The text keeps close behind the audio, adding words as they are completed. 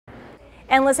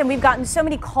And listen, we've gotten so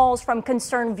many calls from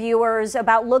concerned viewers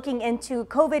about looking into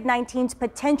COVID-19's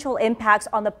potential impacts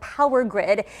on the power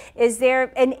grid. Is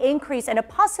there an increase and a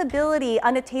possibility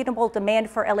unattainable demand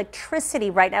for electricity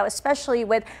right now, especially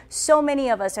with so many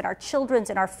of us and our children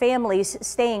and our families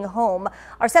staying home?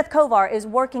 Our Seth Kovar is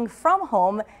working from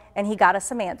home and he got us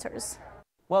some answers.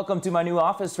 Welcome to my new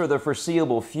office for the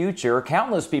foreseeable future.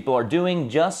 Countless people are doing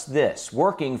just this,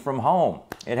 working from home.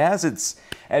 It has its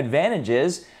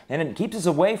advantages and it keeps us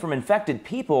away from infected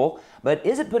people, but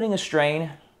is it putting a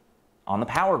strain on the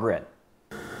power grid?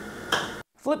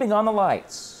 Flipping on the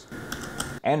lights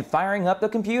and firing up the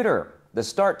computer, the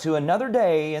start to another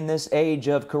day in this age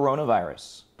of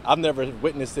coronavirus. I've never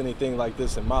witnessed anything like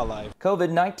this in my life.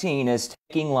 COVID-19 is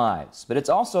taking lives, but it's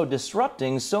also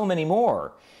disrupting so many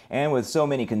more. And with so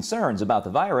many concerns about the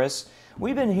virus,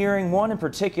 we've been hearing one in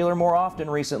particular more often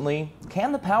recently.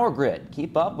 Can the power grid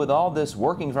keep up with all this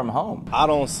working from home? I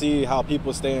don't see how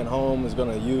people staying home is going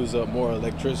to use up more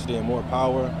electricity and more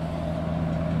power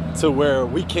to where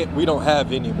we don't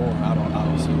have any more. I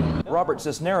don't see it. Robert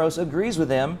Cisneros agrees with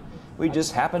him. We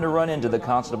just happened to run into the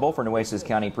constable for Nueces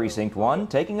County Precinct 1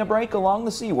 taking a break along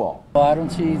the seawall. Well, I don't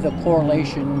see the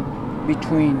correlation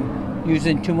between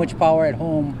using too much power at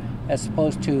home as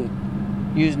opposed to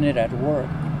using it at work.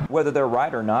 Whether they're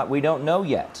right or not, we don't know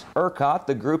yet. ERCOT,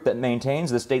 the group that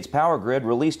maintains the state's power grid,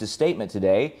 released a statement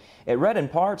today. It read in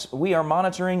parts, "We are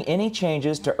monitoring any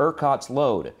changes to ERCOT's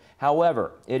load.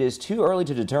 However, it is too early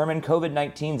to determine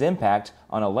COVID-19's impact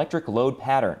on electric load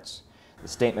patterns." The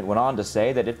statement went on to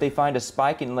say that if they find a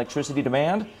spike in electricity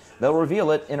demand, they'll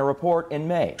reveal it in a report in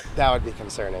May. That would be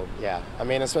concerning, yeah. I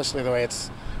mean, especially the way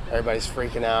everybody's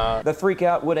freaking out. The freak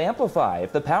out would amplify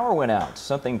if the power went out,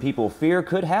 something people fear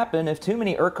could happen if too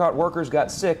many ERCOT workers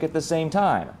got sick at the same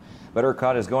time. But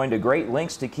ERCOT is going to great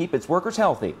lengths to keep its workers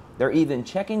healthy. They're even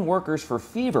checking workers for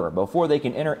fever before they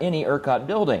can enter any ERCOT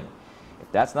building.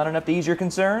 If that's not enough to ease your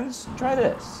concerns, try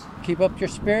this. Keep up your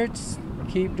spirits,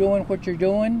 keep doing what you're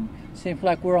doing. Seems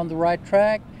like we're on the right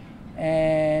track,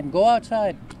 and go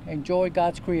outside, enjoy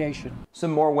God's creation.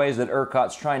 Some more ways that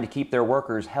ERCOT's trying to keep their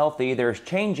workers healthy. They're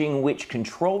changing which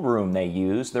control room they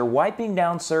use. They're wiping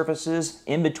down surfaces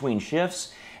in between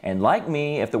shifts. And like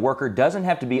me, if the worker doesn't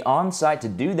have to be on site to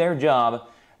do their job,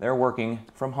 they're working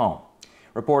from home.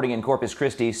 Reporting in Corpus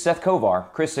Christi, Seth Kovar,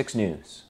 KRIS 6 News.